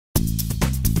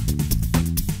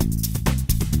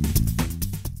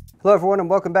Hello everyone and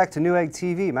welcome back to Newegg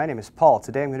TV. My name is Paul.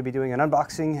 Today I'm going to be doing an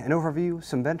unboxing, an overview,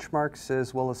 some benchmarks,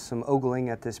 as well as some ogling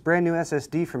at this brand new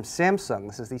SSD from Samsung.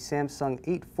 This is the Samsung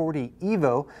 840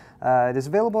 EVO. It is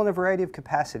available in a variety of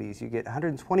capacities. You get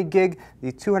 120 gig,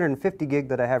 the 250 gig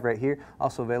that I have right here,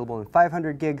 also available in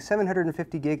 500 gig,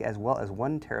 750 gig, as well as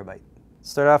 1 terabyte.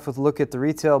 Start off with a look at the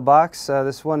retail box.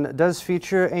 This one does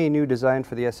feature a new design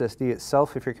for the SSD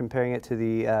itself if you're comparing it to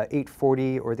the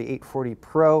 840 or the 840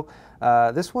 Pro.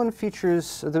 This one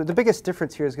features, the biggest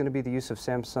difference here is going to be the use of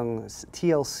Samsung's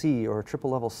TLC or triple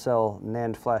level cell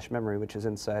NAND flash memory, which is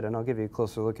inside, and I'll give you a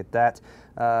closer look at that.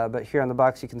 But here on the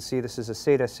box you can see this is a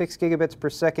SATA 6 gigabits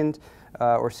per second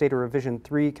or SATA Revision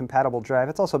 3 compatible drive.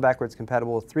 It's also backwards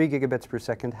compatible with 3 gigabits per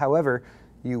second. However,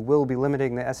 you will be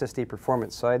limiting the SSD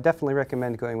performance, so I definitely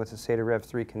recommend going with a SATA Rev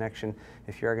 3 connection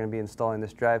if you are going to be installing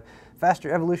this drive.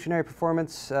 Faster evolutionary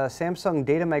performance, Samsung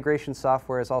data migration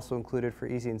software is also included for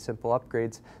easy and simple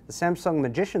upgrades. The Samsung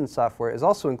Magician software is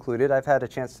also included. I've had a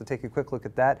chance to take a quick look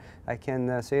at that. I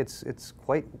can say it's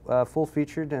quite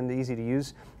full-featured and easy to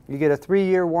use. You get a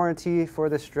 3-year warranty for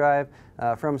this drive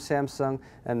from Samsung,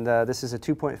 and this is a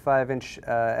 2.5-inch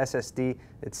SSD.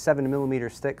 It's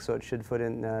 7mm thick, so it should fit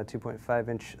in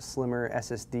 2.5-inch slimmer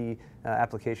SSD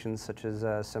applications, such as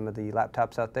some of the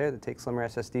laptops out there that take slimmer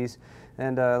SSDs.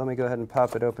 And let me go ahead and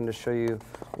pop it open to show you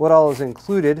what all is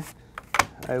included.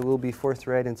 I will be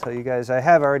forthright and tell you guys I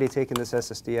have already taken this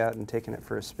SSD out and taken it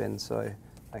for a spin, so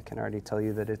I can already tell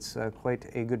you that it's quite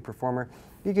a good performer.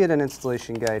 You get an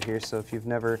installation guide here, so if you've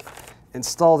never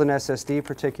installed an SSD,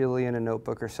 particularly in a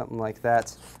notebook or something like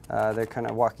that, they're kind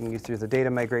of walking you through the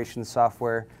data migration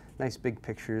software. Nice big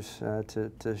pictures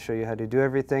to show you how to do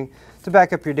everything. To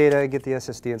back up your data, get the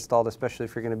SSD installed, especially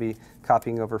if you're going to be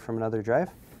copying over from another drive.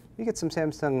 You get some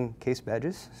Samsung case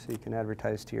badges, so you can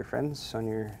advertise to your friends on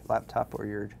your laptop or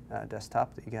your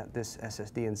desktop that you got this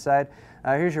SSD inside.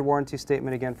 Here's your warranty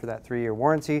statement again for that 3-year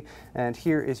warranty, and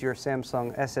here is your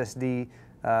Samsung SSD.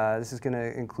 This is going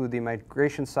to include the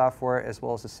migration software as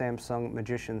well as the Samsung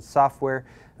Magician software,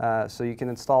 so you can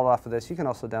install it off of this. You can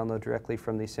also download directly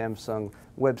from the Samsung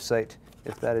website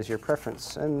if that is your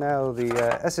preference. And now the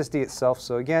SSD itself.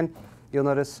 So again, you'll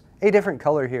notice a different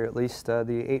color here at least. The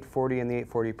 840 and the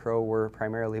 840 Pro were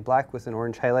primarily black with an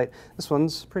orange highlight. This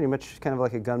one's pretty much kind of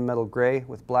like a gunmetal gray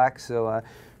with black, so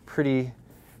pretty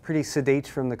sedate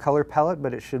from the color palette,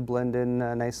 but it should blend in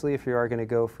nicely if you are going to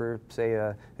go for, say,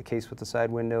 a case with a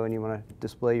side window and you want to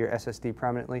display your SSD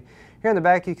prominently. Here in the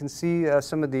back you can see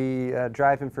some of the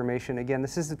drive information. Again,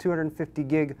 this is the 250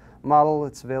 gig model.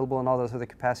 It's available in all those other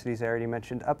capacities I already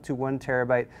mentioned, up to 1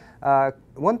 terabyte.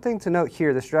 One thing to note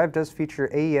here, this drive does feature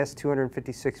AES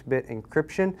 256-bit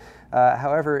encryption.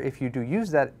 However, if you do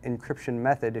use that encryption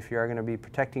method, if you are going to be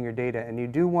protecting your data and you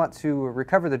do want to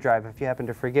recover the drive if you happen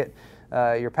to forget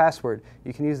your password,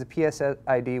 you can use the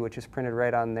PSID, which is printed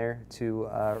right on there, to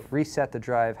reset the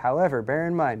drive. However, bear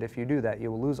in mind, if you do that,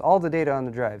 you will lose all the data on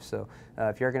the drive. So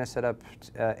if you're going to set up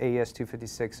AES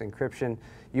 256 encryption,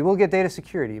 you will get data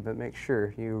security, but make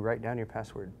sure you write down your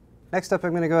password. Next up, I'm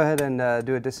going to go ahead and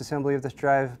do a disassembly of this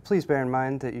drive. Please bear in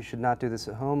mind that you should not do this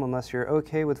at home unless you're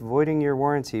okay with voiding your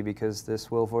warranty, because this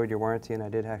will void your warranty, and I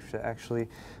did actually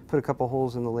put a couple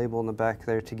holes in the label in the back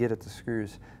there to get at the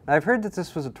screws. Now, I've heard that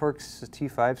this was a Torx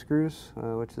T5 screws,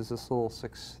 which is this little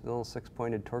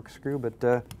six-pointed Torx screw, but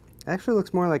it actually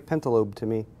looks more like pentalobe to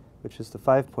me, which is the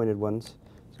 5-pointed ones.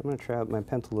 So I'm going to try out my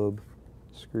pentalobe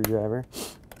screwdriver.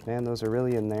 Man, those are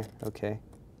really in there. Okay,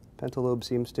 pentalobe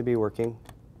seems to be working.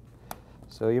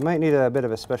 So you might need a bit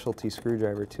of a specialty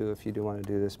screwdriver too if you do want to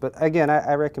do this. But again,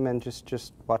 I recommend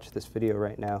just watch this video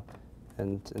right now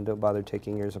and don't bother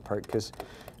taking yours apart, because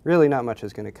really not much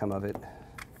is going to come of it.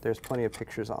 There's plenty of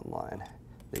pictures online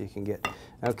that you can get.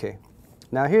 Okay,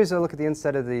 now here's a look at the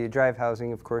inside of the drive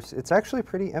housing. Of course, it's actually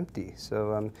pretty empty.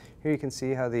 So here you can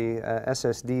see how the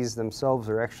SSDs themselves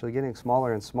are actually getting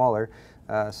smaller and smaller.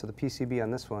 So the PCB on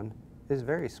this one is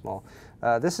very small.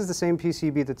 This is the same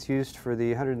PCB that's used for the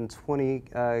 120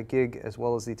 gig as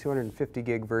well as the 250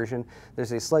 gig version.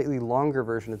 There's a slightly longer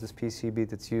version of this PCB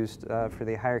that's used for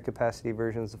the higher capacity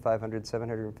versions, the 500,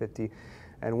 750,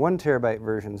 and 1 terabyte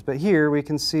versions. But here we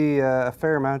can see a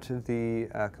fair amount of the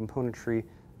componentry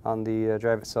on the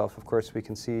drive itself. Of course, we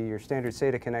can see your standard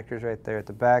SATA connectors right there at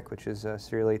the back, which is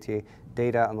serial ATA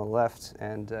data on the left,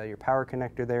 and your power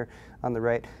connector there on the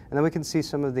right. And then we can see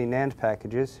some of the NAND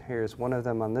packages. Here's one of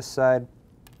them on this side.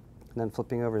 And then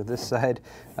flipping over to this side,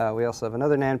 we also have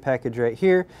another NAND package right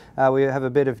here. We have a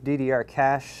bit of DDR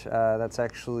cache. That's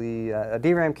actually a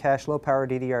DRAM cache, low power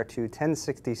DDR2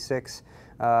 1066.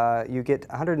 You get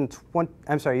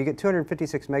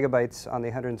 256 megabytes on the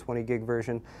 120 gig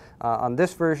version. On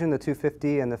this version, the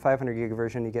 250 and the 500 gig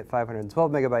version, you get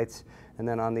 512 megabytes. And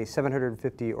then on the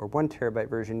 750 or 1 terabyte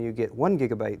version, you get 1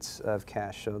 gigabytes of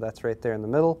cache. So that's right there in the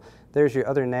middle. There's your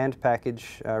other NAND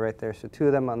package right there. So 2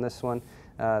 of them on this one.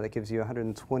 That gives you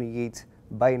 128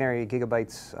 binary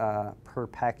gigabytes per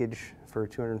package for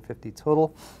 250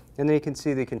 total. And then you can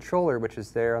see the controller, which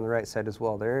is there on the right side as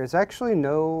well. There is actually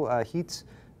no heat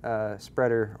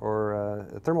spreader or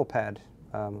thermal pad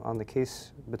on the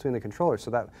case between the controllers.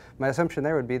 So that my assumption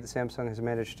there would be that Samsung has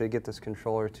managed to get this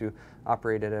controller to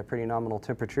operate at pretty nominal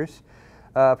temperatures.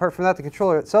 Apart from that, the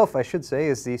controller itself, I should say,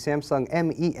 is the Samsung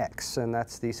MEX, and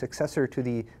that's the successor to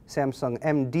the Samsung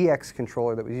MDX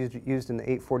controller that was used in the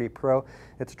 840 Pro.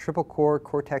 It's a triple-core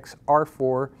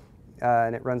Cortex-R4,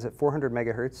 and it runs at 400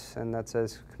 megahertz, and that's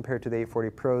as compared to the 840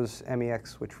 Pro's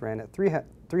MEX, which ran at 300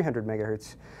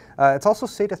 megahertz. It's also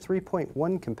SATA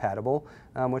 3.1 compatible,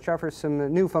 which offers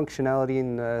some new functionality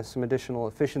and some additional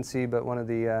efficiency, but one of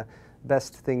the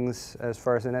best things as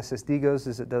far as an SSD goes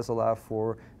is it does allow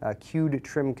for queued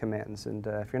trim commands. And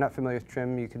if you're not familiar with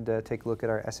trim, you could take a look at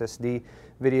our SSD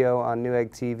video on Newegg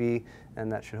TV,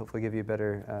 and that should hopefully give you a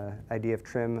better idea of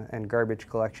trim and garbage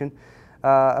collection.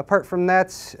 Apart from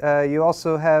that, you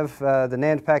also have the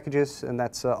NAND packages, and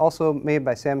that's also made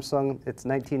by Samsung. It's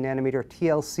 19 nanometer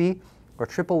TLC, or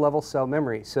triple level cell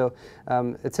memory. So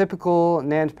a typical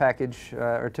NAND package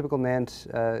or typical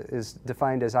NAND is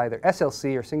defined as either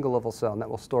SLC or single level cell, and that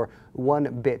will store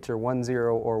 1 bit or 1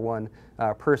 0 or 1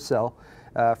 per cell.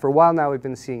 For a while now, we've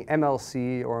been seeing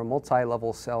MLC, or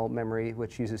multi-level cell memory,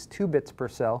 which uses 2 bits per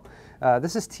cell.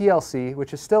 This is TLC,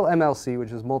 which is still MLC,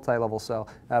 which is multi-level cell,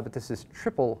 but this is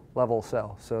triple level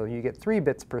cell, so you get 3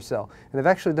 bits per cell. And they've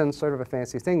actually done sort of a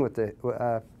fancy thing with it.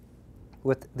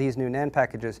 With these new NAND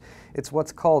packages. It's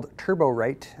what's called turbo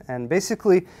write, and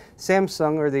basically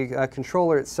Samsung, or the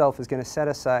controller itself, is going to set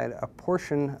aside a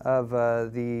portion of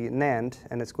the NAND,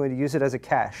 and it's going to use it as a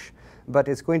cache, but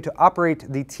it's going to operate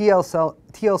the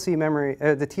TLC memory,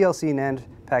 the TLC NAND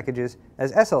packages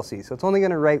as SLC. So it's only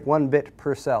going to write 1 bit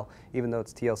per cell, even though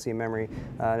it's TLC memory.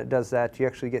 It does that. You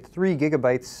actually get 3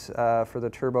 gigabytes for the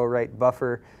turbo write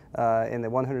buffer in the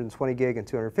 120 gig and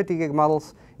 250 gig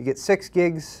models. You get 6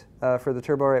 gigs for the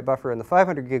turbo write buffer in the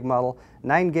 500 gig model,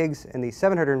 9 gigs in the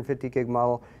 750 gig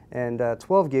model, and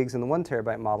 12 gigs in the 1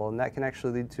 terabyte model. And that can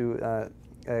actually lead to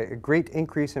a great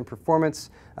increase in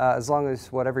performance as long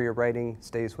as whatever you're writing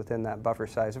stays within that buffer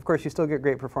size. Of course, you still get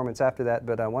great performance after that,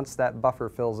 but once that buffer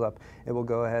fills up, it will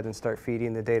go ahead and start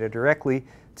feeding the data directly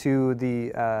to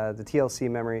the TLC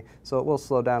memory, so it will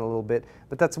slow down a little bit.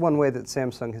 But that's one way that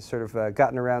Samsung has sort of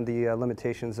gotten around the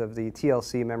limitations of the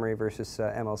TLC memory versus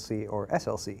MLC or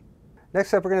SLC.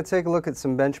 Next up, we're going to take a look at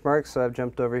some benchmarks. So I've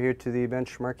jumped over here to the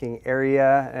benchmarking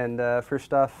area, and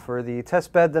first off, for the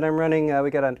test bed that I'm running, we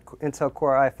got an Intel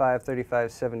Core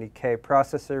i5-3570K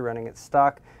processor running at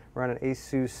stock. We're on an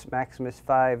Asus Maximus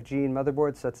 5 Gene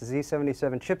motherboard, so that's a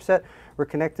Z77 chipset. We're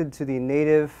connected to the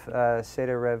native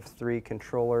SATA Rev 3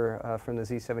 controller from the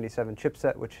Z77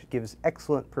 chipset, which gives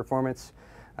excellent performance.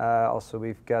 Also,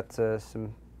 we've got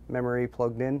some memory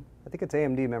plugged in. I think it's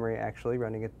AMD memory, actually,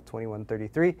 running at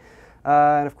 2133.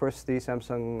 And of course the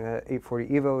Samsung 840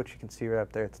 EVO, which you can see right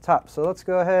up there at the top. So let's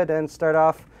go ahead and start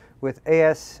off with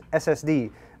SSD.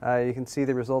 You can see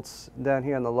the results down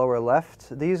here on the lower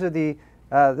left. These are the,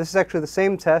 this is actually the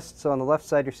same test. So on the left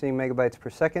side you're seeing megabytes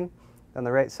per second. On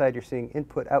the right side you're seeing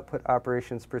input-output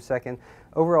operations per second.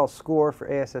 Overall score for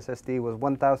ASSSD was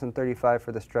 1035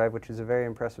 for this drive, which is a very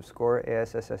impressive score.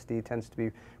 ASSSD tends to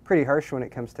be pretty harsh when it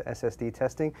comes to SSD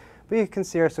testing. But you can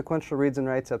see our sequential reads and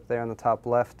writes up there on the top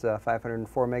left,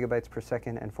 504 megabytes per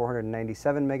second and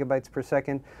 497 megabytes per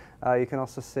second. You can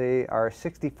also see our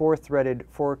 64-threaded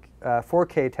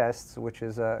 4K tests, which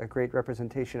is a great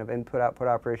representation of input-output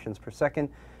operations per second.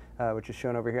 Which is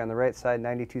shown over here on the right side,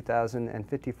 92,000 and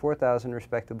 54,000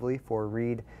 respectively for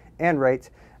read and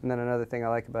write. And then another thing I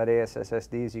like about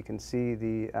ASSSDs, you can see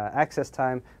the access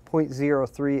time,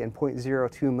 0.03 and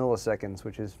 0.02 milliseconds,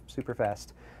 which is super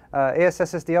fast.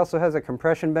 ASSSD also has a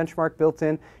compression benchmark built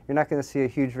in. You're not going to see a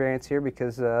huge variance here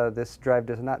because this drive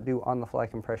does not do on-the-fly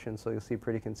compression, so you'll see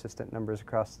pretty consistent numbers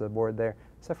across the board there,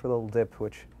 except for a little dip,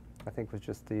 which I think was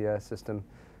just the system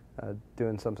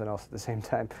doing something else at the same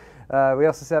time. We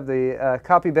also have the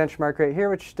copy benchmark right here,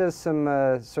 which does some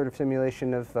sort of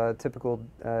simulation of typical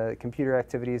computer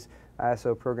activities,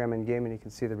 ISO program and game, and you can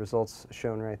see the results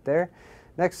shown right there.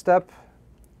 Next up,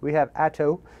 we have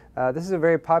Atto. This is a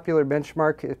very popular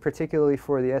benchmark, particularly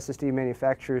for the SSD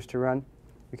manufacturers to run.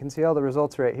 You can see all the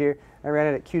results right here. I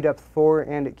ran it at Q depth 4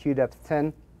 and at Q depth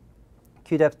 10.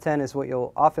 QDepth 10 is what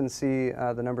you'll often see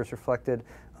the numbers reflected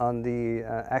on the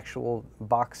actual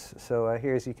box. So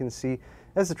here, as you can see,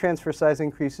 as the transfer size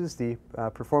increases, the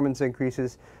performance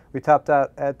increases. We topped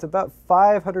out at about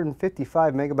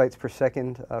 555 megabytes per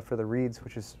second for the reads,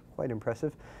 which is quite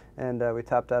impressive. And we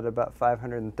topped out at about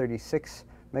 536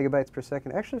 megabytes per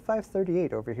second. Actually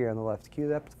 538 over here on the left.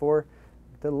 QDepth 4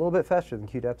 did a little bit faster than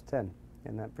QDepth 10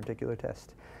 in that particular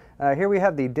test. Here we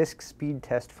have the disk speed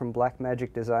test from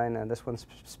Blackmagic Design, and this one's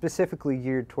specifically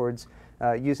geared towards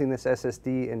using this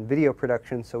SSD in video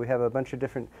production. So we have a bunch of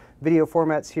different video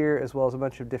formats here, as well as a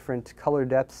bunch of different color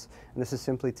depths. And this is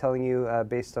simply telling you,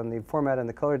 based on the format and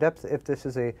the color depth, if this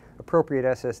is a appropriate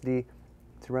SSD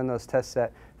to run those tests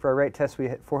at. For our write test, we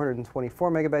hit 424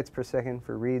 megabytes per second.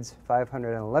 For reads,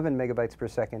 511 megabytes per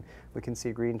second. We can see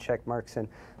green check marks. And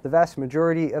the vast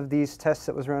majority of these tests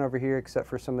that was run over here, except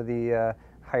for some of the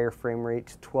higher frame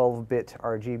rate 12-bit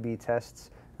RGB tests.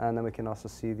 And then we can also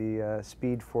see the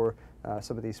speed for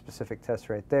some of these specific tests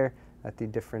right there at the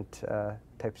different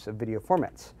types of video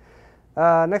formats.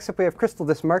 Next up we have Crystal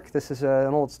Disk Mark. This is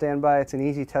an old standby. It's an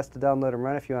easy test to download and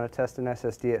run if you want to test an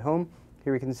SSD at home.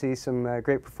 Here we can see some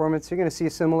great performance. You're going to see a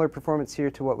similar performance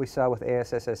here to what we saw with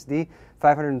ASSSD,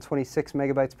 526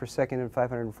 megabytes per second and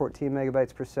 514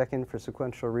 megabytes per second for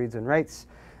sequential reads and writes.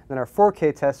 Then our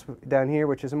 4K test down here,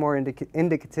 which is more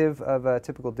indicative of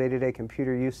typical day-to-day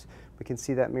computer use. We can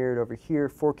see that mirrored over here,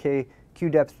 4K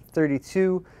QDepth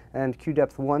 32 and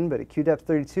QDepth 1, but at QDepth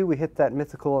 32 we hit that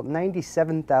mythical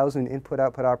 97,000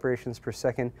 input-output operations per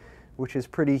second, which is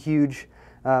pretty huge.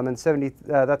 And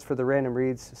that's for the random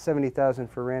reads, 70,000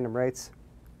 for random writes.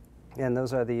 And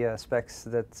those are the specs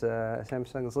that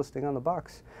Samsung is listing on the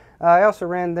box. I also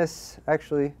ran this,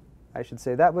 actually, I should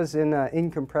say, that was in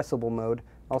incompressible mode.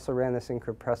 Also ran this in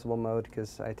compressible mode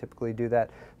because I typically do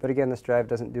that. But again, this drive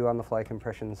doesn't do on-the-fly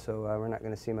compression, so we're not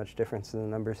going to see much difference in the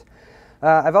numbers.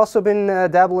 I've also been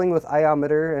dabbling with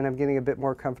Iometer, and I'm getting a bit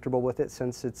more comfortable with it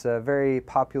since it's a very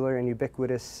popular and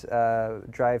ubiquitous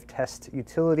drive test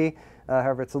utility.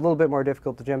 However, it's a little bit more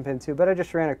difficult to jump into, but I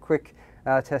just ran a quick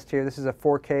test here. This is a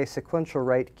 4K sequential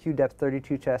write QDepth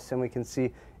 32 test, and we can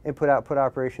see input-output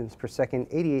operations per second,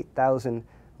 88,000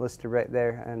 listed right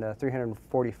there, and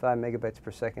 345 megabytes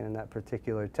per second in that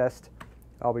particular test.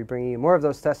 I'll be bringing you more of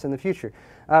those tests in the future.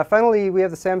 Finally, we have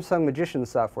the Samsung Magician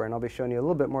software, and I'll be showing you a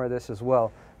little bit more of this as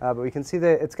well. But we can see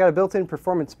that it's got a built-in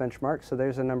performance benchmark, so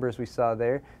there's the numbers we saw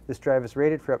there. This drive is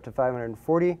rated for up to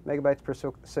 540 megabytes per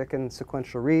second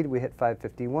sequential read. We hit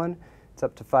 551. It's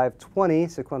up to 520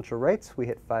 sequential writes. We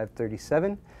hit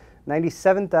 537.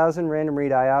 97,000 random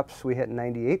read IOPS. We hit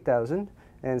 98,000.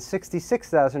 And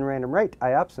 66,000 random write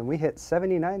IOPS, and we hit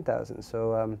 79,000.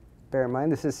 So bear in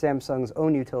mind, this is Samsung's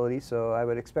own utility, so I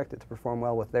would expect it to perform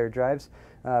well with their drives,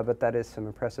 but that is some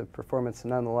impressive performance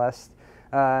nonetheless.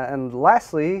 And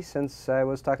lastly, since I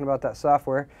was talking about that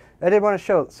software, I did want to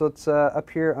show it. So it's up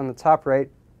here on the top right.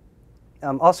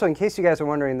 Also, in case you guys are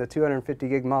wondering, the 250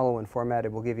 gig model when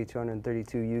formatted will give you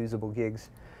 232 usable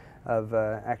gigs of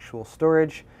actual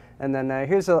storage. And then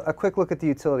here's a quick look at the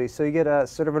utility. So you get a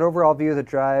sort of an overall view of the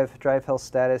drive health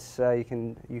status. You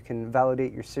can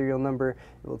validate your serial number.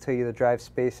 It will tell you the drive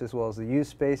space as well as the use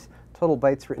space. Total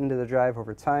bytes written to the drive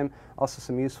over time. Also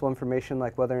some useful information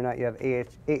like whether or not you have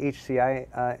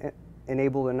AHCI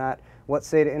enabled or not, what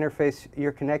SATA interface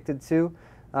you're connected to.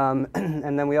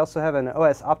 And then we also have an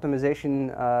OS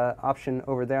optimization option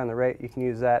over there on the right. You can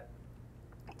use that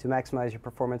to maximize your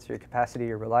performance, your capacity,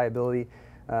 your reliability.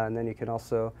 And then you can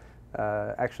also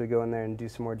actually go in there and do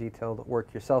some more detailed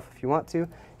work yourself if you want to. You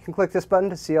can click this button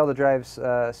to see all the drive's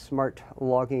smart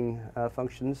logging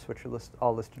functions, which are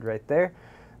all listed right there.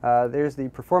 There's the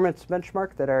performance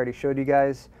benchmark that I already showed you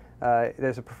guys.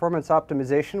 There's a performance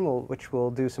optimization, which will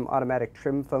do some automatic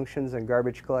trim functions and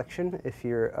garbage collection if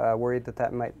you're worried that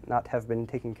that might not have been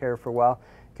taken care of for a while.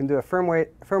 You can do a firmware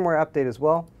update as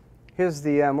well. Here's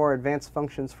the more advanced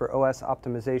functions for OS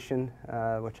optimization,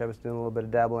 which I was doing a little bit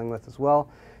of dabbling with as well.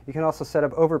 You can also set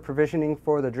up over-provisioning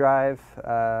for the drive,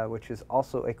 which is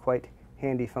also a quite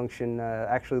handy function.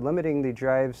 Actually limiting the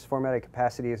drive's formatted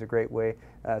capacity is a great way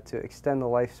to extend the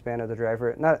lifespan of the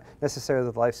driver. Not necessarily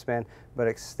the lifespan, but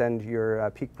extend your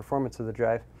peak performance of the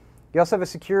drive. You also have a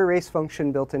secure erase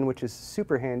function built in, which is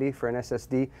super handy for an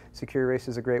SSD. Secure erase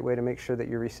is a great way to make sure that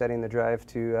you're resetting the drive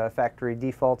to factory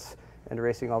defaults and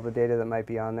erasing all the data that might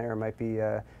be on there or might be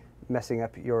messing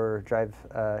up your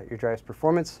drive's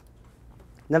performance.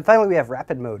 And then finally we have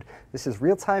rapid mode. This is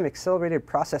real-time accelerated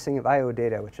processing of I/O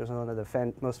data, which is one of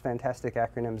the most fantastic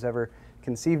acronyms ever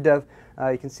conceived of.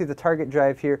 You can see the target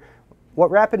drive here. What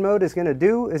rapid mode is going to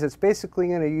do is it's basically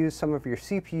going to use some of your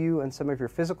CPU and some of your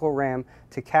physical RAM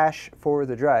to cache for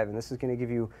the drive, and this is going to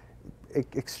give you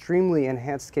extremely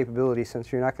enhanced capability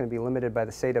since you're not going to be limited by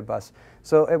the SATA bus.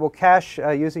 So it will cache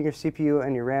using your CPU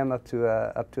and your RAM up to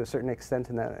a certain extent,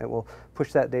 and then it will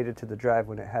push that data to the drive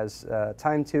when it has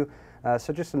time to.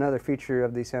 So just another feature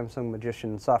of the Samsung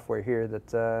Magician software here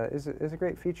that is a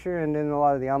great feature, and in a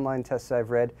lot of the online tests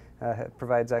I've read,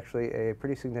 provides actually a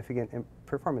pretty significant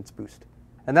performance boost.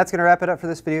 And that's going to wrap it up for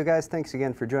this video, guys. Thanks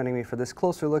again for joining me for this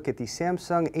closer look at the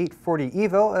Samsung 840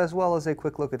 EVO, as well as a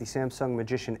quick look at the Samsung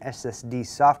Magician SSD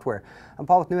software. I'm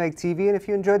Paul with Newegg TV, and if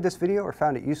you enjoyed this video or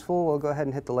found it useful, well, go ahead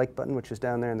and hit the like button, which is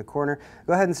down there in the corner.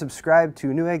 Go ahead and subscribe to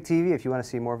Newegg TV if you want to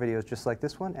see more videos just like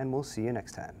this one, and we'll see you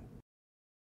next time.